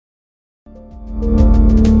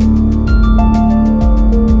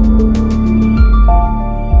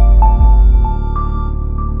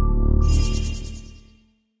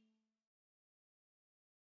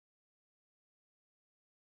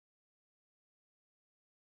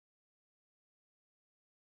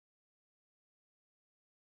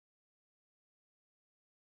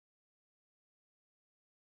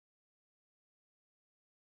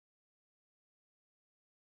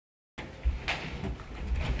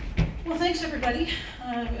Well, thanks everybody.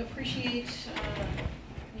 I appreciate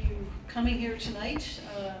you coming here tonight.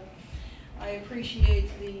 I appreciate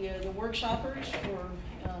the workshoppers for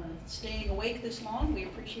staying awake this long. We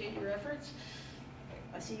appreciate your efforts.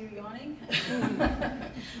 I see you yawning.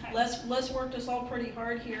 Les worked us all pretty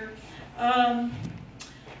hard here.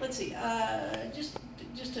 Let's see. Just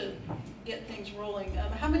to get things rolling.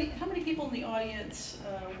 How many people in the audience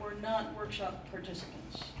were not workshop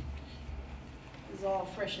participants? This is all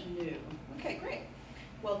fresh and new. Okay, great.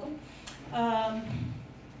 Welcome.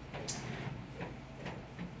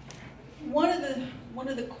 One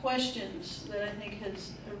of the questions that I think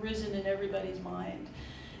has arisen in everybody's mind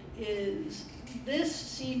is this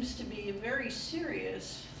seems to be a very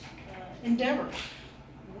serious endeavor.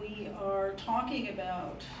 We are talking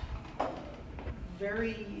about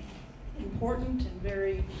very important and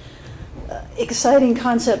very exciting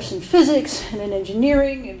concepts in physics and in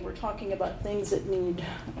engineering, and we're talking about things that need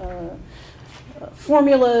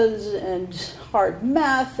formulas and hard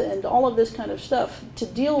math and all of this kind of stuff to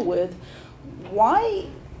deal with. Why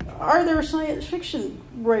are there science fiction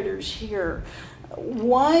writers here?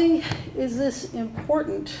 Why is this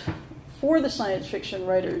important for the science fiction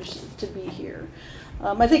writers to be here?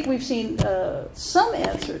 I think we've seen some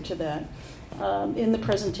answer to that in the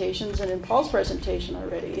presentations and in Paul's presentation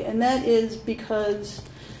already, and that is because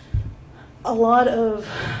a lot of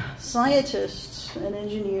scientists and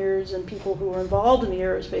engineers and people who were involved in the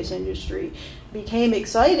aerospace industry became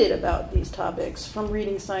excited about these topics from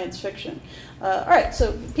reading science fiction. All right,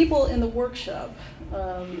 so people in the workshop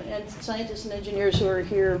and scientists and engineers who are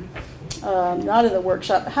here not in the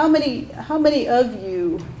workshop, how many of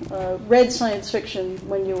you read science fiction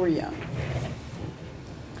when you were young?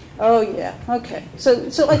 Oh yeah, okay.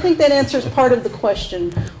 So I think that answers part of the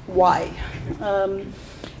question, why?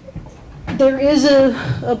 There is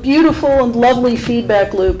a beautiful and lovely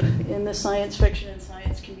feedback loop in the science fiction and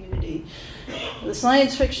science community. The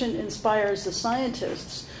science fiction inspires the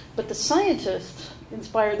scientists, but the scientists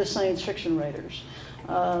inspire the science fiction writers.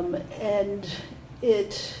 And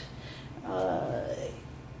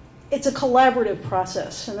it's a collaborative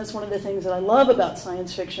process, and that's one of the things that I love about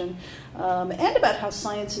science fiction and about how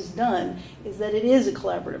science is done, is that it is a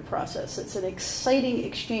collaborative process. It's an exciting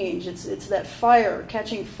exchange. It's that fire,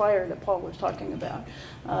 catching fire that Paul was talking about.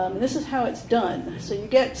 And this is how it's done. So you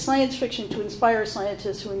get science fiction to inspire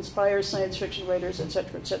scientists who inspire science fiction writers, et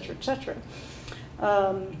cetera, et cetera, et cetera.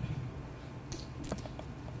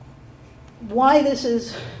 Why this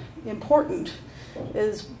is important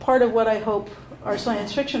is part of what I hope our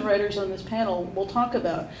science fiction writers on this panel will talk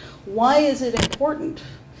about. Why is it important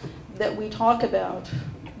that we talk about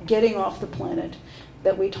getting off the planet,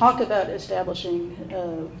 that we talk about establishing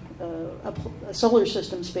a solar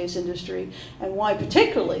system space industry, and why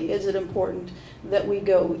particularly is it important that we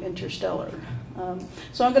go interstellar?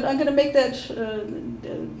 So I'm going to make that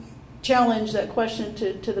challenge, that question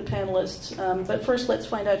to the panelists, but first let's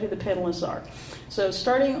find out who the panelists are. So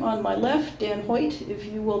starting on my left, Dan Hoyt, if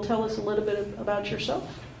you will tell us a little bit about yourself.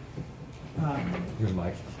 Here's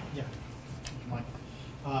Mike. Yeah, Mike.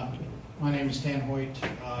 My name is Dan Hoyt.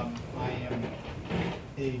 I am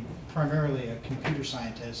primarily a computer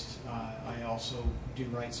scientist. I also do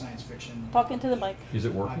write science fiction. Talk into the mic. Is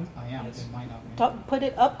it working? I am. It might not be. Put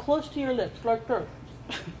it up close to your lips, like this.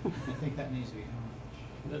 I think that needs to be.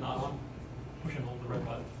 Then on. Push and hold the red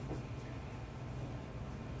button.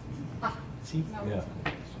 See? Yeah.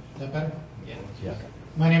 Is that better? Yeah. Yeah.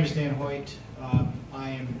 My name is Dan Hoyt. I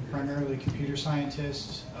am primarily a computer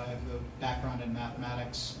scientist. I have a background in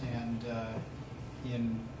mathematics and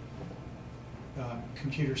in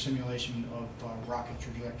computer simulation of rocket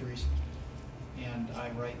trajectories. And I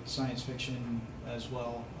write science fiction as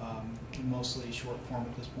well, mostly short form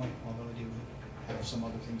at this point, although I do have some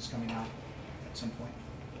other things coming out at some point.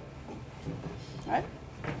 All right.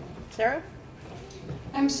 Sarah?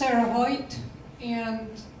 I'm Sara Hoyt, and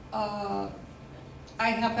I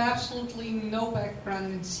have absolutely no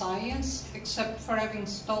background in science, except for having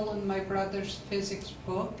stolen my brother's physics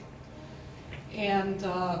book. And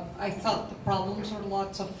I thought the problems were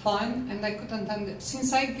lots of fun, and I couldn't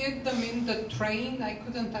since I did them in the train, I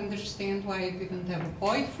couldn't understand why I didn't have a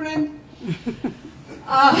boyfriend.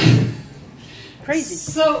 Crazy.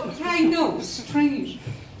 So, yeah, I know, strange.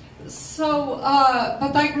 So,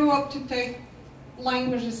 but I grew up to take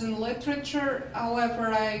languages and literature. However,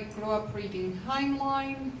 I grew up reading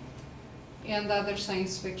Heinlein and other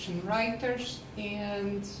science fiction writers,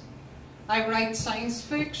 and I write science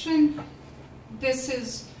fiction. This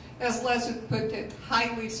is, as Les would put it,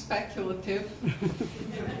 highly speculative.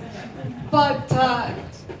 But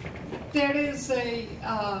there is a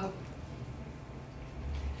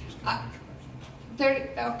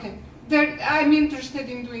I'm interested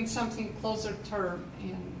in doing something closer term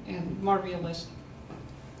and more realistic.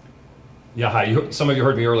 Yeah, hi. Some of you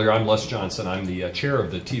heard me earlier. I'm Les Johnson. I'm the chair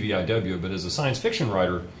of the TVIW, but as a science fiction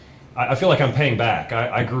writer, I feel like I'm paying back.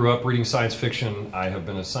 I grew up reading science fiction. I have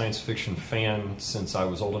been a science fiction fan since I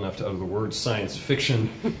was old enough to utter the word science fiction.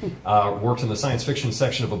 Worked in the science fiction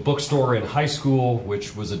section of a bookstore in high school,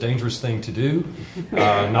 which was a dangerous thing to do.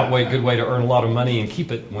 Not a good way to earn a lot of money and keep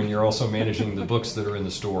it when you're also managing the books that are in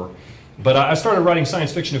the store. But I started writing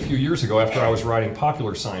science fiction a few years ago after I was writing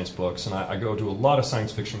popular science books, and I go to a lot of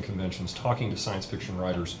science fiction conventions talking to science fiction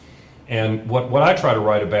writers. And what I try to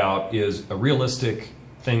write about is a realistic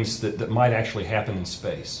things that might actually happen in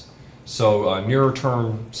space. So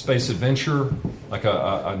nearer-term space adventure, like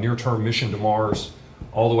a near-term mission to Mars,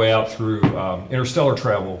 all the way out through interstellar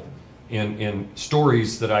travel in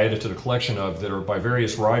stories that I edited a collection of that are by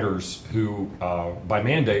various writers who, by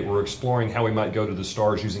mandate, were exploring how we might go to the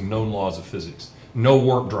stars using known laws of physics. No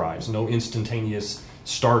warp drives, no instantaneous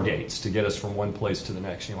stargates to get us from one place to the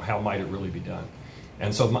next. You know, how might it really be done?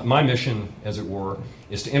 And so my mission, as it were,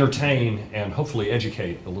 is to entertain and hopefully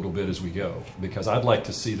educate a little bit as we go, because I'd like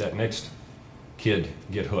to see that next kid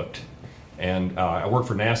get hooked. And I work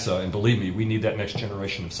for NASA, and believe me, we need that next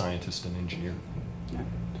generation of scientists and engineers.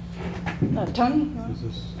 Tony? Is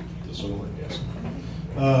this one? Yes.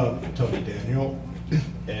 Toni Daniel,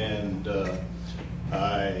 and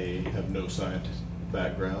I have no science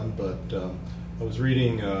background, but I was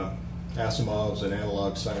reading Asimov's and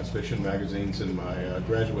analog science fiction magazines in my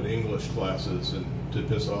graduate English classes, and to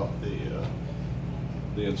piss off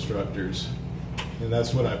the instructors. And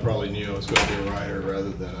that's when I probably knew I was going to be a writer rather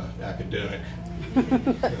than an academic.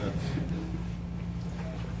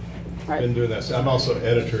 Been doing that. I'm also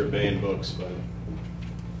editor of Baen books, but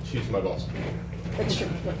she's my boss. That's true.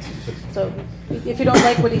 Yes. So if you don't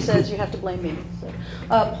like what he says, you have to blame me. So,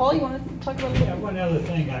 Paul, you want to talk about a little bit? One other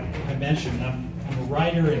thing I mentioned, I'm a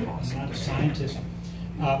writer and not a scientist.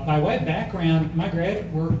 By way of background, my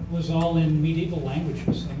graduate work was all in medieval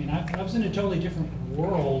languages. I mean, I was in a totally different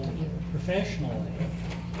world professionally,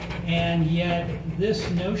 and yet this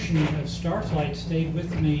notion of starflight stayed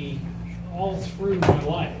with me all through my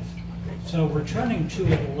life. So returning to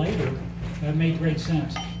it later made great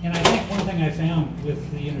sense. And I think one thing I found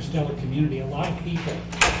with the interstellar community, a lot of people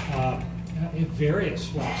in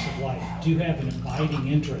various walks of life do have an abiding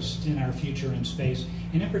interest in our future in space,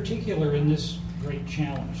 and in particular in this great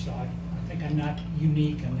challenge. So I think I'm not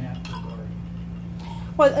unique in that regard.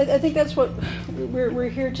 Well, I think that's what we're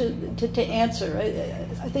here to answer.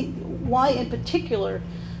 I think why in particular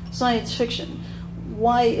science fiction?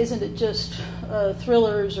 Why isn't it just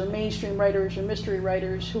thrillers or mainstream writers or mystery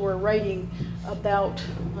writers who are writing about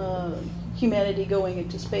humanity going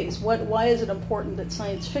into space? Why is it important that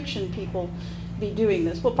science fiction people be doing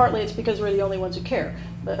this? Well, partly it's because we're the only ones who care,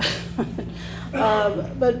 but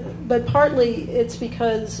but partly it's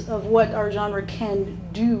because of what our genre can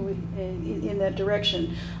do in that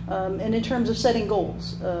direction, and in terms of setting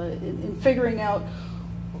goals, in figuring out.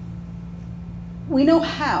 We know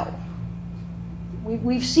how.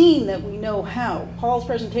 We've seen that we know how. Paul's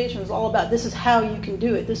presentation was all about this is how you can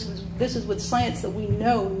do it. This is with science that we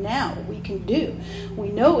know now we can do. We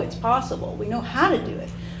know it's possible. We know how to do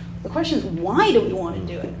it. The question is, why do we want to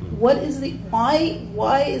do it? What is the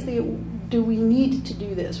why is the do we need to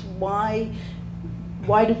do this? Why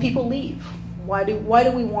do people leave? Why do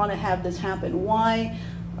we want to have this happen? Why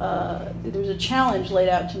there's a challenge laid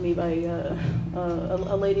out to me by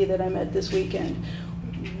a lady that I met this weekend.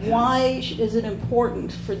 Why is it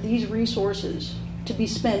important for these resources to be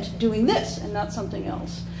spent doing this and not something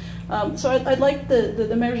else? So I'd like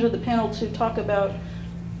the members of the panel to talk about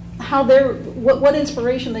how what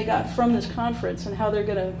inspiration they got from this conference and how they're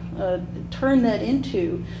going to turn that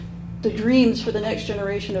into the dreams for the next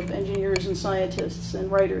generation of engineers and scientists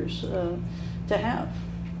and writers to have.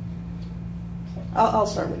 I'll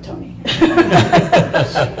start with Toni.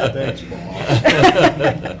 Thanks,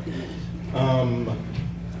 Paul.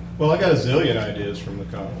 Well, I got a zillion ideas from the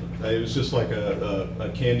conference. It was just like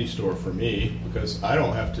a candy store for me, because I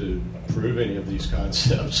don't have to prove any of these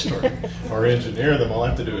concepts or engineer them. All I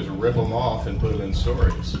have to do is rip them off and put them in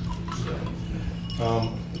stories. So,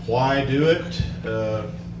 Why do it?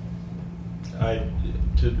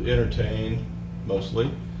 To entertain,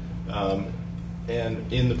 mostly.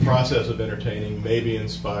 And in the process of entertaining, maybe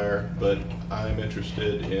inspire, but I'm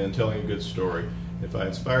interested in telling a good story. If I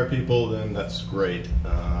inspire people, then that's great.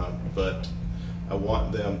 But I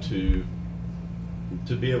want them to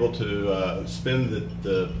be able to spend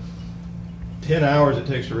the 10 hours it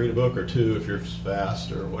takes to read a book, or 2 if you're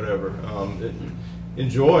fast or whatever,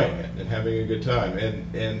 enjoying it and having a good time,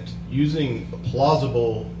 and using a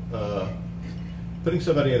plausible, putting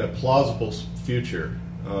somebody in a plausible future.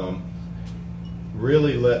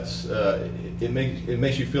 Really lets it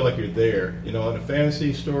makes you feel like you're there. You know, in a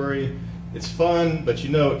fantasy story, it's fun, but you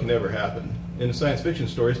know it can never happen. In a science fiction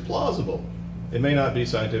story, it's plausible. It may not be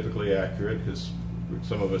scientifically accurate because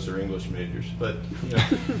some of us are English majors, but you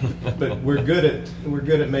know, but we're good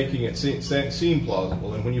at making it seem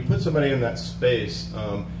plausible. And when you put somebody in that space,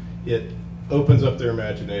 it opens up their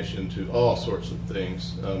imagination to all sorts of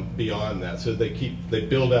things beyond that. So they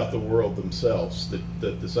build out the world themselves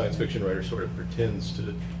that the science fiction writer sort of pretends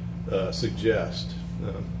to suggest,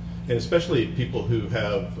 and especially people who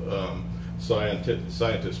have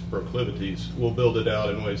scientist proclivities will build it out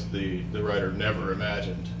in ways the writer never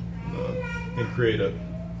imagined, and create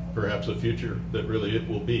perhaps a future that really it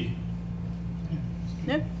will be.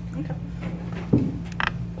 Yeah. Okay.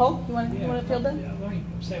 Paul, you want to field that? Yeah, let me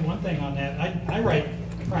say one thing on that. I write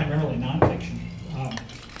primarily nonfiction.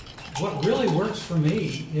 What really works for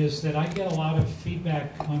me is that I get a lot of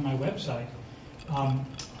feedback on my website.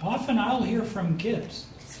 Often I'll hear from kids,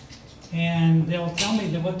 and they'll tell me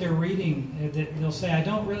that what they're reading, they'll say, I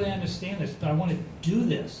don't really understand this, but I want to do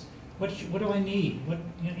this. What do I need?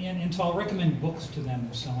 And so I'll recommend books to them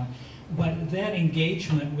and so on. But that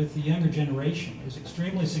engagement with the younger generation is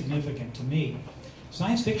extremely significant to me.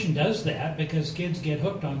 Science fiction does that because kids get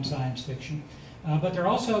hooked on science fiction, but they're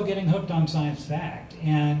also getting hooked on science fact.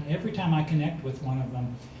 And every time I connect with one of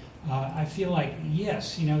them, I feel like,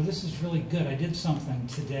 yes, you know, this is really good. I did something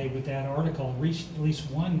today with that article. Reached at least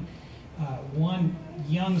one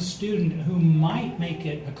young student who might make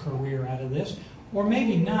it a career out of this, or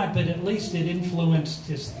maybe not, but at least it influenced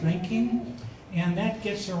his thinking, and that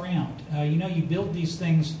gets around. You know, you build these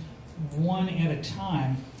things one at a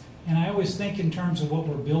time. And I always think in terms of what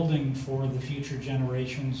we're building for the future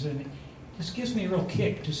generations, and it just gives me a real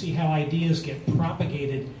kick to see how ideas get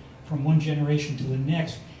propagated from one generation to the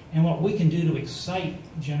next, and what we can do to excite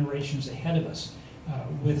generations ahead of us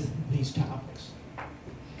with these topics.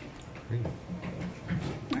 Great.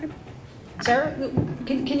 All right. Sarah,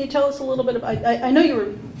 can you tell us a little bit about, I know you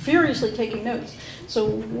were furiously taking notes, so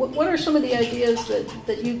what are some of the ideas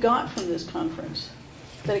that you got from this conference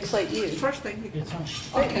that excite you? First thing, It's on.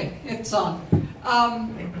 okay, it's on.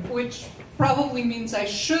 Which probably means I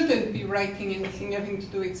shouldn't be writing anything having to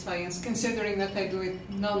do with science, considering that I do it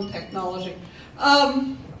non-technology.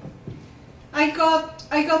 I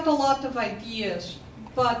got a lot of ideas,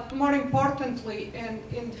 but more importantly, and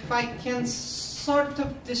if I can sort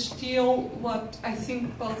of distill what I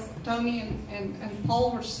think both Toni and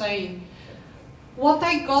Paul were saying, what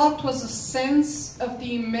I got was a sense of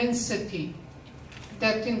the immensity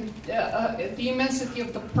the immensity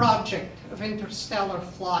of the project of interstellar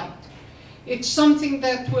flight. It's something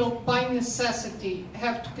that will, by necessity,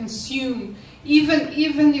 have to consume,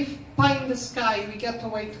 even if pie in the sky, we get a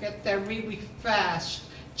way to get there really fast,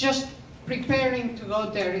 just preparing to go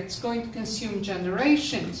there, it's going to consume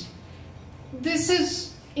generations. This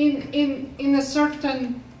is, in a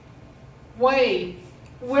certain way,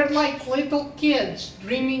 we're like little kids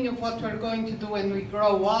dreaming of what we're going to do when we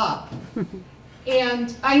grow up.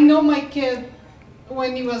 And I know my kid,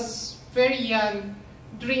 when he was very young,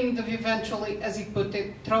 dreamed of eventually, as he put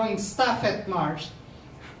it, throwing stuff at Mars.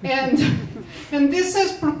 And this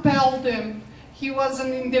has propelled him. He was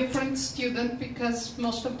an indifferent student because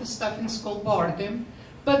most of the stuff in school bored him.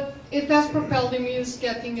 But it has propelled him. He is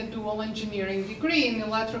getting a dual engineering degree in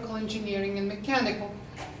electrical engineering and mechanical.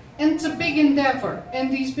 And it's a big endeavor.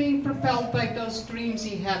 And he's being propelled by those dreams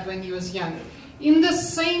he had when he was young. In the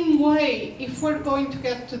same way, if we're going to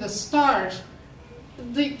get to the stars,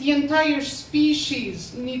 the entire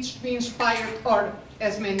species needs to be inspired, or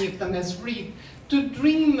as many of them as Reed, to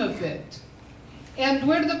dream of it. And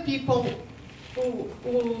we're the people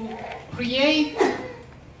who create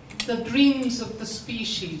the dreams of the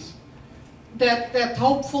species that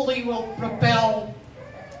hopefully will propel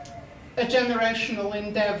a generational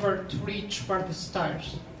endeavor to reach for the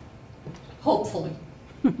stars. Hopefully.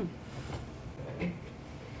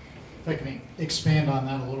 If I can expand on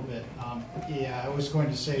that a little bit, yeah, I was going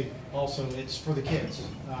to say also it's for the kids,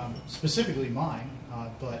 specifically mine,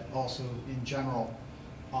 but also in general,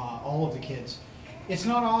 all of the kids. It's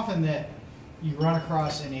not often that you run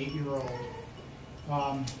across an 8-year-old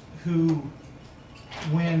who,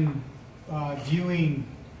 when viewing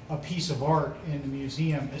a piece of art in a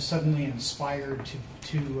museum, is suddenly inspired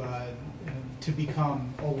to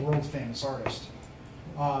become a world-famous artist.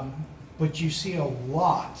 But you see a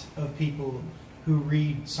lot of people who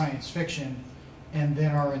read science fiction and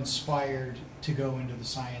then are inspired to go into the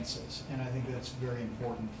sciences, and I think that's very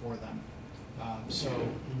important for them. So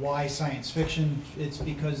why science fiction? It's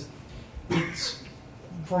because it's,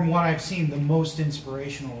 from what I've seen, the most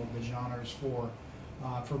inspirational of the genres for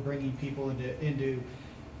bringing people into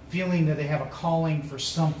feeling that they have a calling for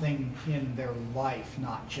something in their life,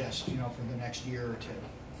 not just for the next year or two.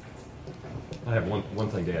 I have one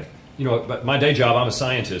thing to add. But my day job, I'm a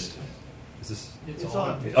scientist. Is this? It's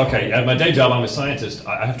on. Okay, at my day job, I'm a scientist.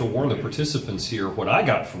 I have to warn the participants here what I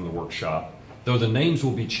got from the workshop. Though the names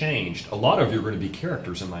will be changed, a lot of you are going to be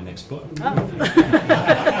characters in my next book. Please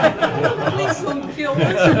don't kill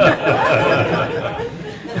us.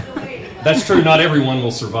 That's true, not everyone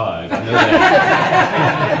will survive. I know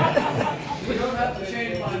that. You don't have to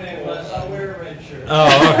change my name, Les. I'll wear a red shirt.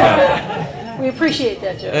 Oh, okay. We appreciate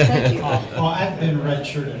that, Joe. Thank you. Well, I've been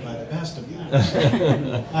red-shirted by the best of them.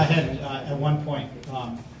 I had, at one point,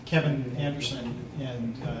 Kevin Anderson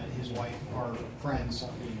and his wife are friends,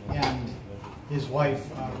 and his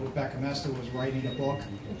wife, Rebecca Mesta, was writing a book,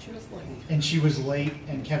 and she was late,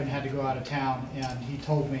 and Kevin had to go out of town, and he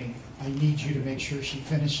told me, I need you to make sure she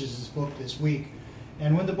finishes this book this week.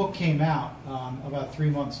 And when the book came out, about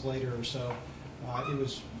 3 months later or so, it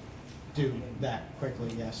was due that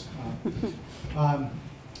quickly, yes.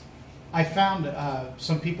 I found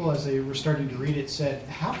some people, as they were starting to read it, said,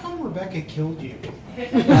 how come Rebecca killed you? I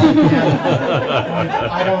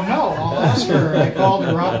don't know. I'll ask her. I called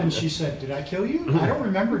her up and she said, did I kill you? I don't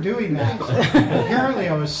remember doing that. Apparently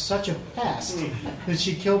I was such a pest that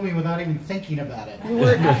she killed me without even thinking about it. You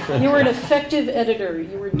were an effective editor.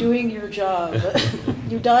 You were doing your job.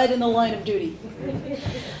 You died in the line of duty.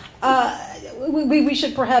 We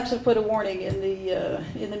should perhaps have put a warning in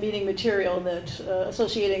the meeting material that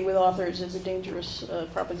associating with authors is a dangerous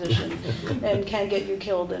proposition and can get you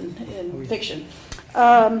killed in fiction.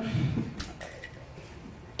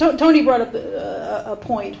 Toni brought up a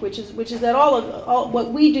point, which is that all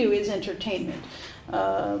what we do is entertainment.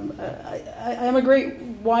 I am a great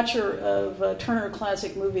watcher of Turner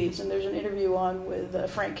Classic Movies, and there's an interview on with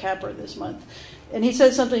Frank Capra this month. And he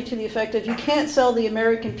says something to the effect of, you can't sell the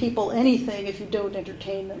American people anything if you don't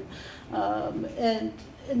entertain them. And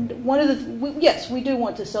one of the, yes, we do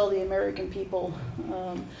want to sell the American people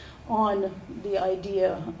on the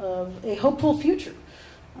idea of a hopeful future.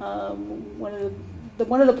 One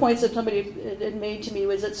of the points that somebody had made to me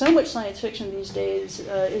was that so much science fiction these days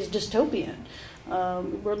is dystopian.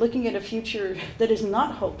 We're looking at a future that is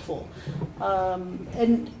not hopeful.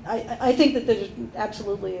 And I think that there's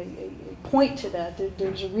absolutely a point to that.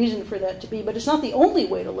 There's a reason for that to be, but it's not the only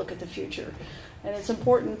way to look at the future. And it's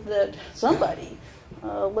important that somebody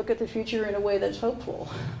look at the future in a way that's hopeful.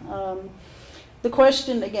 The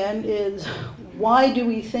question, again, is why do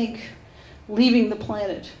we think leaving the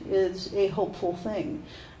planet is a hopeful thing?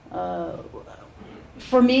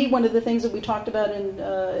 For me, one of the things that we talked about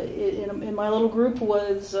in my little group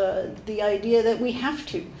was the idea that we have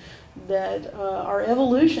to, that our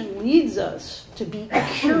evolution leads us to be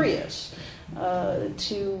curious,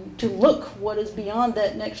 to look what is beyond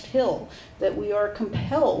that next hill, that we are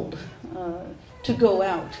compelled to go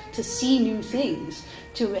out, to see new things,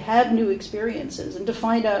 to have new experiences, and to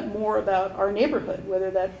find out more about our neighborhood, whether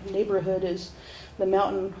that neighborhood is the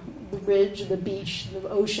mountain, the ridge, the beach, the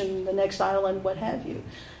ocean, the next island, what have you.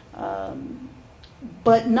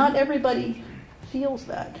 But not everybody feels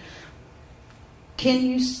that.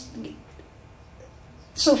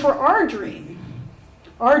 So for our dream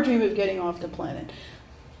of getting off the planet,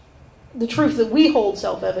 the truth that we hold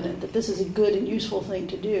self-evident, that this is a good and useful thing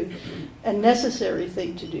to do, a necessary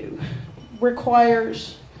thing to do,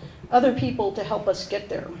 requires other people to help us get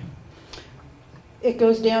there. It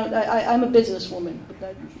goes down, I'm a businesswoman,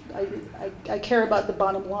 but I care about the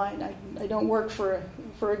bottom line. I don't work for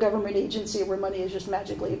a government agency where money just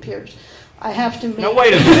magically appears. I have to make... Now,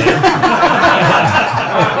 wait a minute.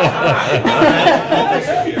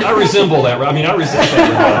 I resemble that. I resent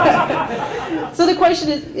that. So the question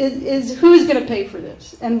is who's going to pay for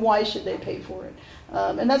this, and why should they pay for it?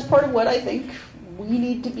 And that's part of what I think we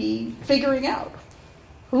need to be figuring out.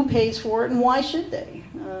 Who pays for it, and why should they?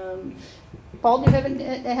 Paul, do you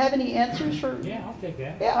have any answers for? Yeah, I'll take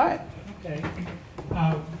that. Yeah, all right. Okay.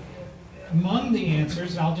 among the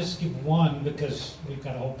answers, and I'll just give one because we've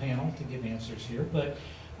got a whole panel to give answers here, but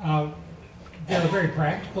there are very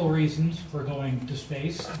practical reasons for going to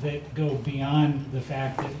space that go beyond the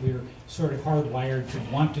fact that we're sort of hardwired to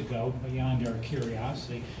want to go, beyond our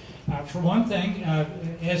curiosity. For one thing,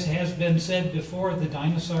 as has been said before, the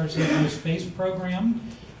dinosaurs have no space program.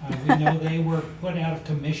 We know they were put out of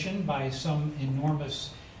commission by some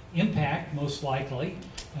enormous impact, most likely,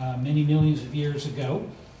 many millions of years ago.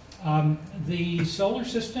 The solar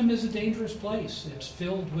system is a dangerous place. It's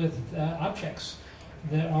filled with objects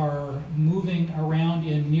that are moving around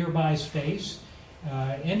in nearby space.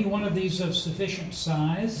 Any one of these of sufficient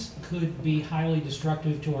size could be highly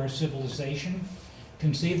destructive to our civilization.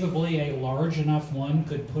 Conceivably, a large enough one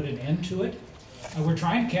could put an end to it. We're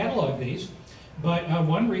trying to catalog these, but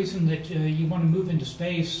one reason that you want to move into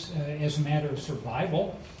space as a matter of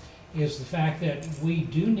survival is the fact that we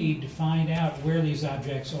do need to find out where these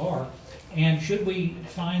objects are. And should we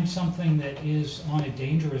find something that is on a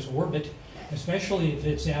dangerous orbit, especially if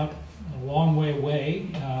it's out a long way away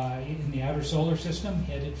in the outer solar system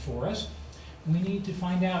headed for us, we need to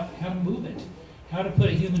find out how to move it, how to put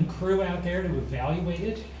a human crew out there to evaluate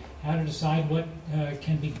it, how to decide what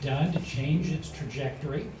can be done to change its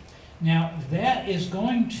trajectory. Now, that is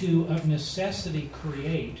going to, of necessity,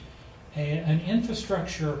 create an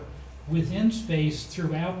infrastructure within space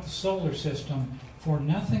throughout the solar system for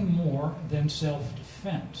nothing more than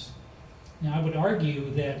self-defense. Now, I would argue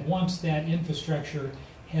that once that infrastructure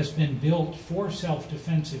has been built for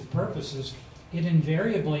self-defensive purposes, it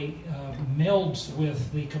invariably melds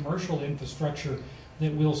with the commercial infrastructure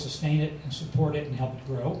that will sustain it and support it and help it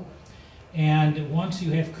grow. And once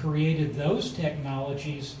you have created those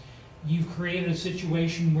technologies, you've created a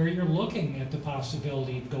situation where you're looking at the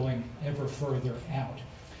possibility of going ever further out.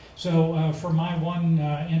 So for my one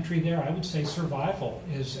entry there, I would say survival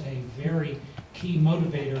is a very key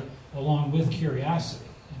motivator along with curiosity.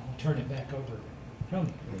 And I'll turn it back over to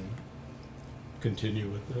Toni. Continue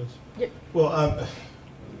with this? Yep. Well,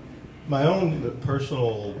 my own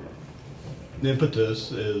personal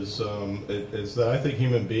impetus is that I think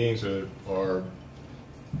human beings are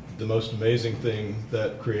the most amazing thing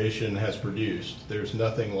that creation has produced. There's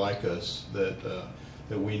nothing like us that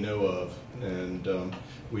we know of, and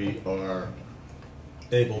we are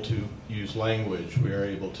able to use language. We are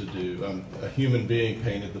able to do. A human being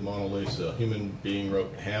painted the Mona Lisa. A human being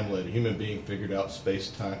wrote Hamlet. A human being figured out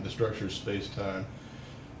space-time, the structure of space-time,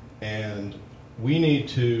 and we need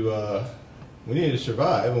to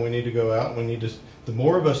survive, and we need to go out, and we need to. The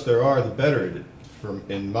more of us there are, the better.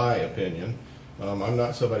 In my opinion, I'm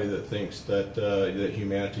not somebody that thinks that that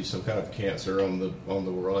humanity is some kind of cancer on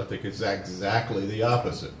the world. I think it's exactly the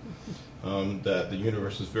opposite. That the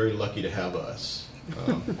universe is very lucky to have us.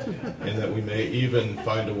 And that we may even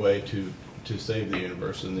find a way to save the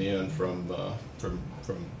universe in the end from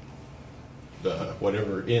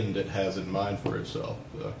whatever end it has in mind for itself,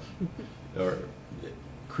 or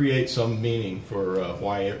create some meaning for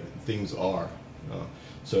why things are.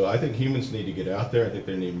 So I think humans need to get out there. I think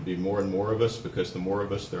there need to be more and more of us, because the more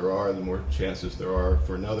of us there are, the more chances there are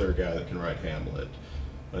for another guy that can write Hamlet,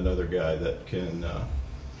 another guy that can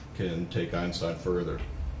take Einstein further,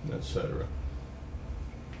 etc.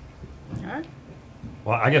 All right.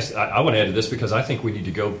 Well, I guess I want to add to this because I think we need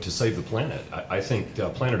to go to save the planet. I think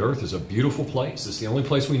planet Earth is a beautiful place. It's the only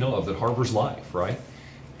place we know of that harbors life, right?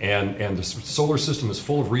 And the solar system is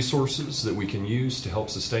full of resources that we can use to help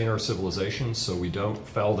sustain our civilization so we don't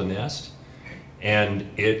foul the nest. And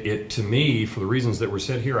it to me, for the reasons that were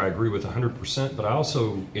said here, I agree with 100%, but I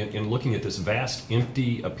also, in looking at this vast,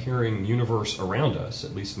 empty appearing universe around us,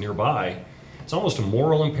 at least nearby, it's almost a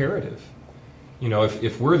moral imperative. You know,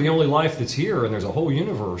 if we're the only life that's here and there's a whole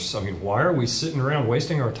universe, I mean, why are we sitting around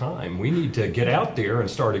wasting our time? We need to get out there and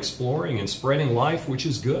start exploring and spreading life, which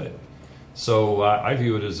is good. So I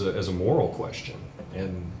view it as a moral question.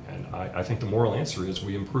 And I think the moral answer is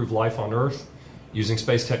we improve life on Earth using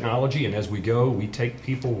space technology, and as we go, we take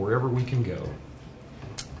people wherever we can go.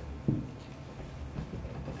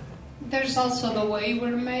 There's also the way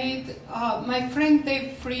we're made. My friend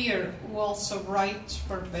Dave Freer, who also writes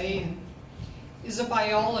for Baen, is a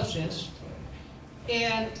biologist,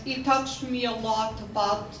 and he talks to me a lot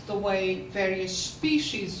about the way various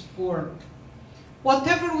species work.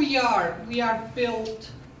 Whatever we are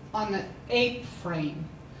built on an ape frame.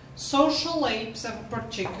 Social apes have a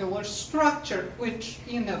particular structure, which,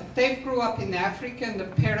 you know, Dave grew up in Africa and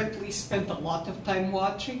apparently spent a lot of time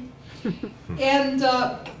watching. And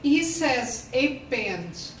he says ape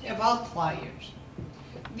bands have outliers.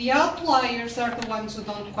 The outliers are the ones who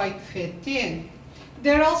don't quite fit in.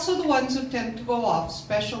 they're also the ones who tend to go off,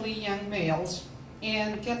 especially young males,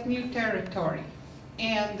 and get new territory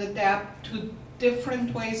and adapt to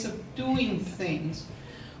different ways of doing things,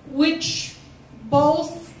 which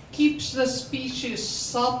both keeps the species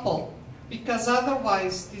supple, because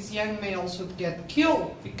otherwise these young males would get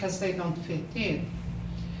killed because they don't fit in.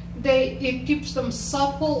 It keeps them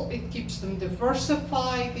supple, it keeps them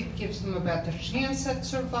diversified, it gives them a better chance at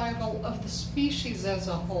survival of the species as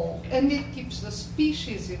a whole, and it keeps the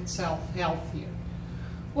species itself healthier.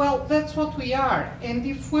 Well, that's what we are, and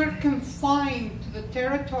if we're confined to the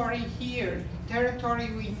territory here, the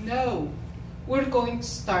territory we know, we're going to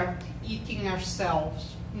start eating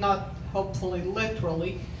ourselves, not hopefully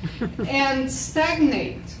literally, and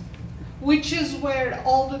stagnate, which is where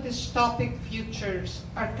all the dystopic futures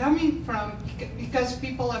are coming from, because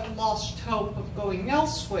people have lost hope of going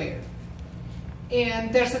elsewhere.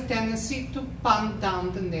 And there's a tendency to pound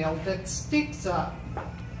down the nail that sticks up,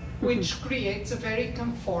 which creates a very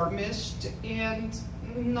conformist and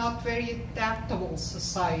not very adaptable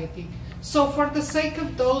society. So for the sake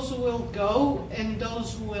of those who will go and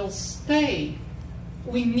those who will stay,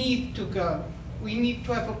 we need to go. We need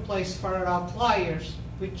to have a place for our outliers,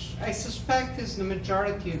 which I suspect is the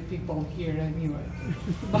majority of people here anyway.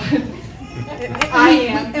 But I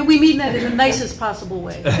am. And we mean that in the nicest possible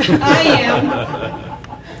way. I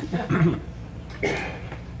am.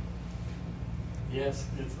 Yes,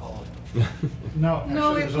 it's all. No, No,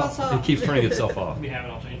 actually, it there's was all- It keeps turning itself off. We have it,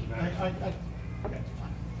 I'll change the battery. Okay,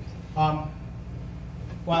 fine.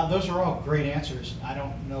 Well, those are all great answers. I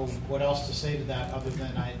don't know what else to say to that other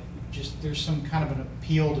than there's some kind of an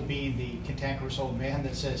appeal to being the cantankerous old man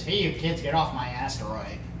that says, "Hey, you kids, get off my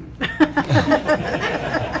asteroid."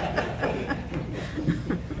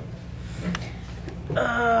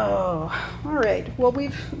 Oh, all right. Well,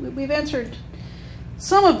 we've answered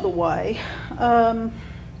some of the why.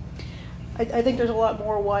 I think there's a lot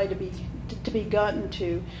more why to be gotten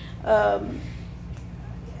to.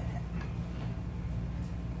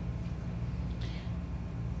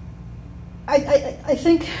 I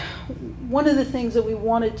think one of the things that we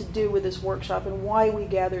wanted to do with this workshop and why we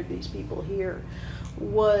gathered these people here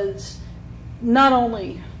was not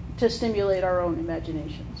only to stimulate our own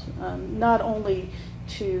imaginations, not only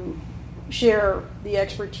to share the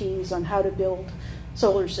expertise on how to build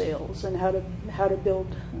solar sails and how to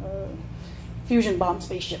build fusion bomb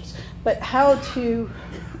spaceships, but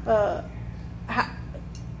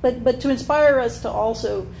but to inspire us to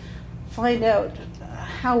also find out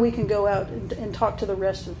how we can go out and talk to the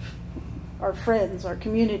rest of our friends, our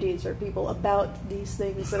communities, our people about these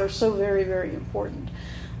things that are so very, very important.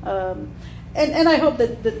 And I hope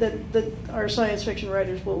that our science fiction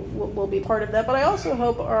writers will be part of that, but I also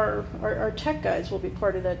hope our tech guys will be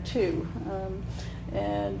part of that too.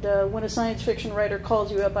 And when a science fiction writer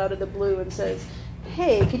calls you up out of the blue and says,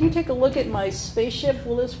 "Hey, can you take a look at my spaceship?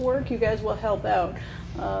 Will this work?" You guys will help out.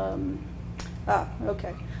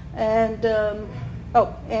 Okay. And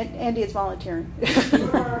and Andy is volunteering.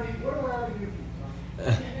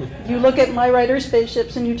 You look at my writer's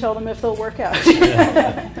spaceships and you tell them if they'll work out. I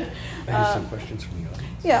have some questions from the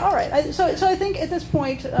audience. Yeah, all right. So I think at this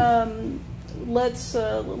point, let's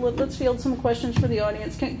field some questions for the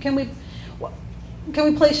audience. Can we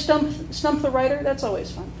play Stump the Writer? That's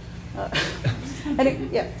always fun.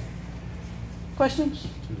 Yeah. Questions?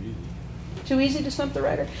 Too easy to stump the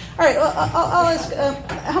writer? All right, well, I'll ask,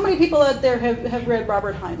 how many people out there have read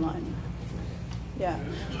Robert Heinlein? Yeah,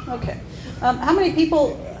 okay. How many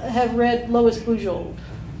people have read Lois Bujold?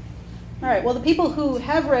 All right, well, the people who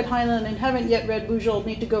have read Heinlein and haven't yet read Bujold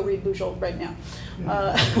need to go read Bujold right now.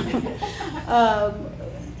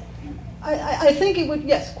 I think it would,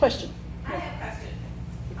 yes, question. I have a question.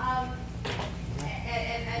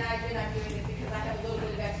 And I'm doing it because I have a little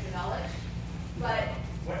bit of extra knowledge, but...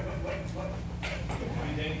 What?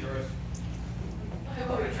 Pretty dangerous.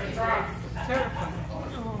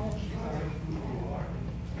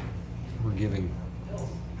 We're giving him a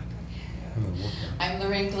workout. I'm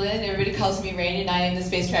Lorraine Glenn. Everybody calls me Rain, and I am the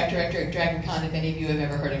space track director at DragonCon, if any of you have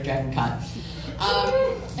ever heard of DragonCon.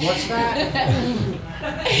 What's that?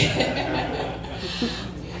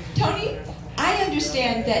 Toni, I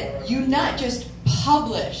understand that you not just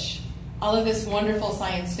publish all of this wonderful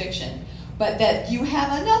science fiction, but that you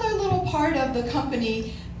have another little part of the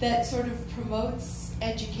company that sort of promotes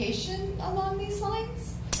education along these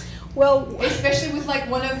lines? Well, especially with like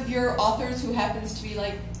one of your authors who happens to be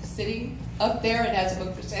like sitting up there and has a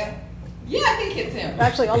book for sale. Yeah, I think it's him.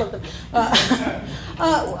 Actually, all of them.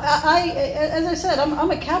 As I said, I'm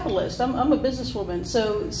a capitalist. I'm a businesswoman.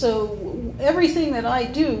 So everything that I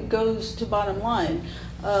do goes to bottom line.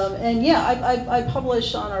 And yeah, I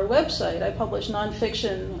publish on our website. I publish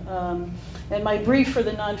nonfiction, and my brief for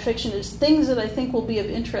the nonfiction is things that I think will be of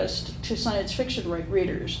interest to science fiction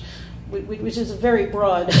readers, which is a very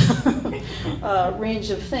broad range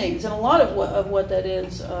of things. And a lot of what that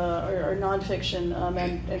is are nonfiction,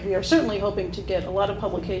 and we are certainly hoping to get a lot of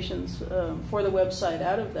publications for the website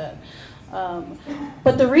out of that.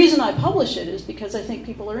 But the reason I publish it is because I think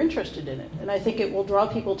people are interested in it, and I think it will draw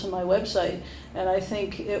people to my website, and I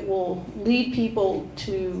think it will lead people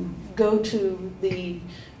to go to the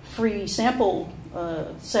free sample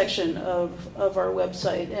section of our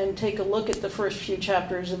website and take a look at the first few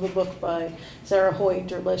chapters of a book by Sara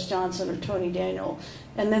Hoyt or Les Johnson or Toni Daniel,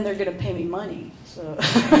 and then they're going to pay me money. So.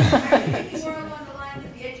 I think more along the lines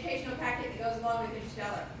of the educational packet that goes along with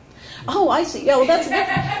Interstellar. Oh, I see. Yeah, well, that's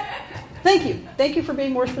thank you. Thank you for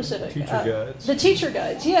being more specific. Teacher guides. The teacher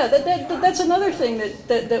guides. Yeah, that's another thing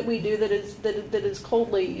that we do that is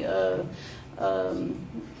coldly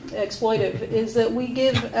exploitive, is that we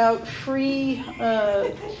give out free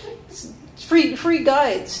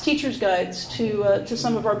guides, teachers' guides to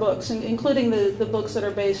some of our books, including the books that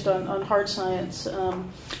are based on hard science,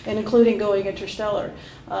 and including Going Interstellar.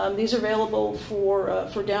 These are available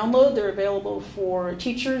for download. They're available for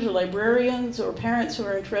teachers or librarians or parents who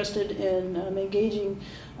are interested in engaging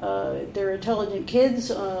their intelligent kids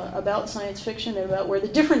about science fiction and about where the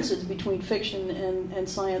differences between fiction and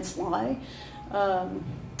science lie.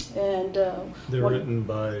 They're written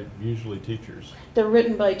by usually teachers. They're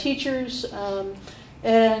written by teachers,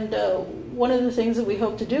 and one of the things that we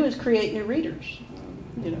hope to do is create new readers.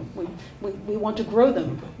 We want to grow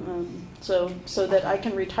them, so that I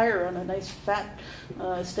can retire on a nice, fat,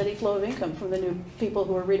 steady flow of income from the new people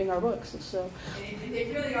who are reading our books. So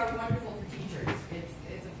they really are wonderful for teachers.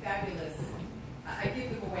 It's a fabulous. I give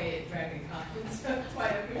them away at Dragon Conference.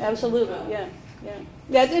 Quite appreciate. Absolutely, yeah.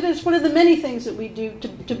 Yeah, it is one of the many things that we do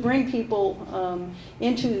to bring people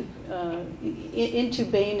into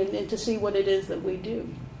Baen and to see what it is that we do.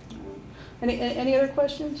 Any other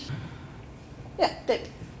questions? Yeah, Dave.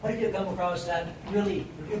 What if you come across that really?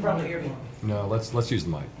 You can probably hear me. No, let's use the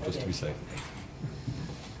mic just to be safe.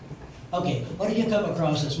 Okay, what if you come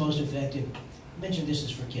across that's most effective? I mentioned this is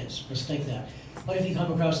for kids. Let's take that. What if you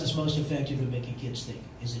come across that's most effective in making kids think?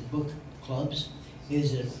 Is it book clubs?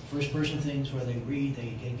 Is it first-person things where they read,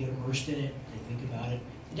 they get immersed in it, they think about it?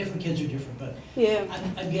 Different kids are different, but yeah.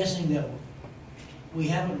 I'm guessing that we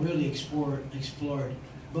haven't really explored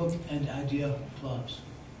book and idea clubs.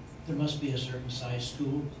 There must be a certain size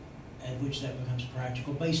school at which that becomes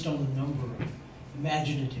practical based on the number of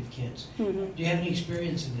imaginative kids. Mm-hmm. Do you have any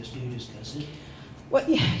experience in this? Do you discuss it? Well,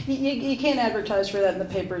 you can't advertise for that in the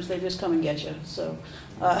papers. They just come and get you. So,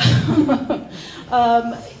 I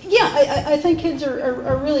think kids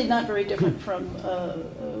are really not very different from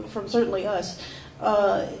certainly us.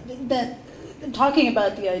 That talking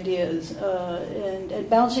about the ideas and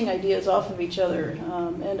bouncing ideas off of each other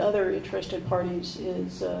and other interested parties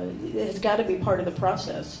has got to be part of the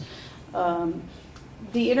process.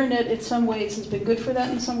 The internet, in some ways, has been good for that.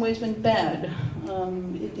 In some ways, been bad.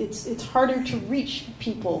 It's harder to reach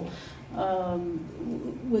people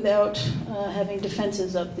without having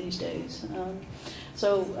defenses up these days.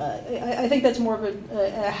 So I think that's more of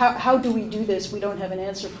a how do we do this? We don't have an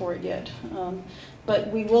answer for it yet.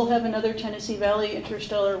 But we will have another Tennessee Valley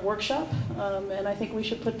Interstellar workshop, and I think we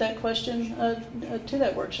should put that question to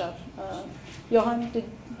that workshop. Johan, did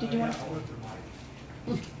you want to?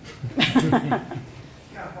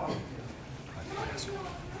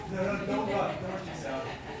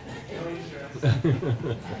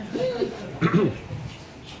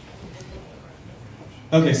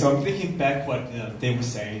 Okay, so I'm thinking back what they were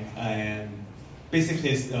saying, and basically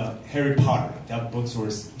it's Harry Potter. That book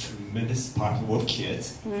was a tremendous popular with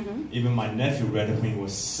kids. Mm-hmm. Even my nephew read it when he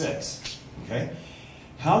was 6. Okay,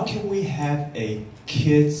 how can we have a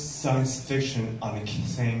kids science fiction on the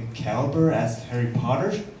same caliber as Harry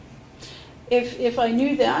Potter? If I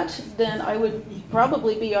knew that, then I would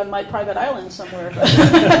probably be on my private island somewhere. It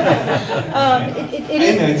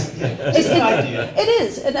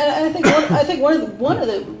is, and I think one of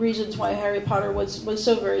the reasons why Harry Potter was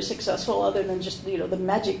so very successful, other than just the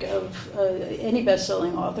magic of any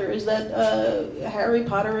best-selling author, is that Harry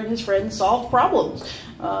Potter and his friends solved problems.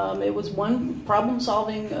 It was one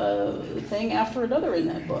problem-solving thing after another in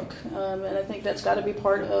that book, and I think that's got to be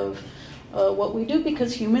part of what we do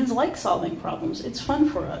because humans like solving problems. It's fun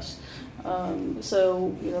for us.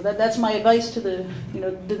 So that's my advice to the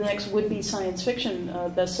next would-be science fiction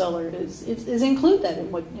bestseller is include that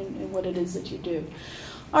in what it is that you do.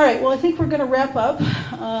 All right, well, I think we're going to wrap up.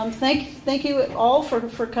 Thank you all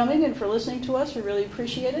for coming and for listening to us. We really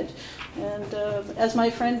appreciate it. And as my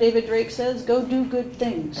friend David Drake says, go do good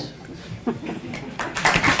things.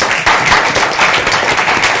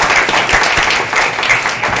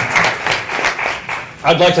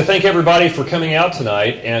 I'd like to thank everybody for coming out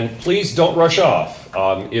tonight, and please don't rush off.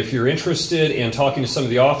 If you're interested in talking to some of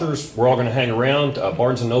the authors, we're all going to hang around.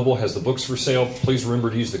 Barnes & Noble has the books for sale. Please remember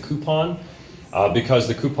to use the coupon, because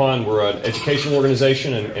the coupon, we're an educational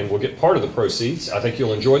organization, and we'll get part of the proceeds. I think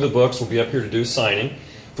you'll enjoy the books. We'll be up here to do a signing.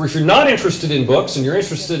 If you're not interested in books and you're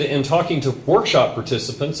interested in talking to workshop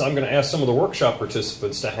participants, I'm going to ask some of the workshop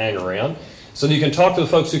participants to hang around so that you can talk to the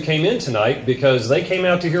folks who came in tonight, because they came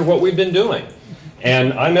out to hear what we've been doing.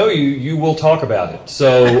 And I know you will talk about it.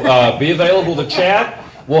 So be available to chat.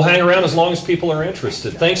 We'll hang around as long as people are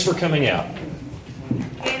interested. Thanks for coming out.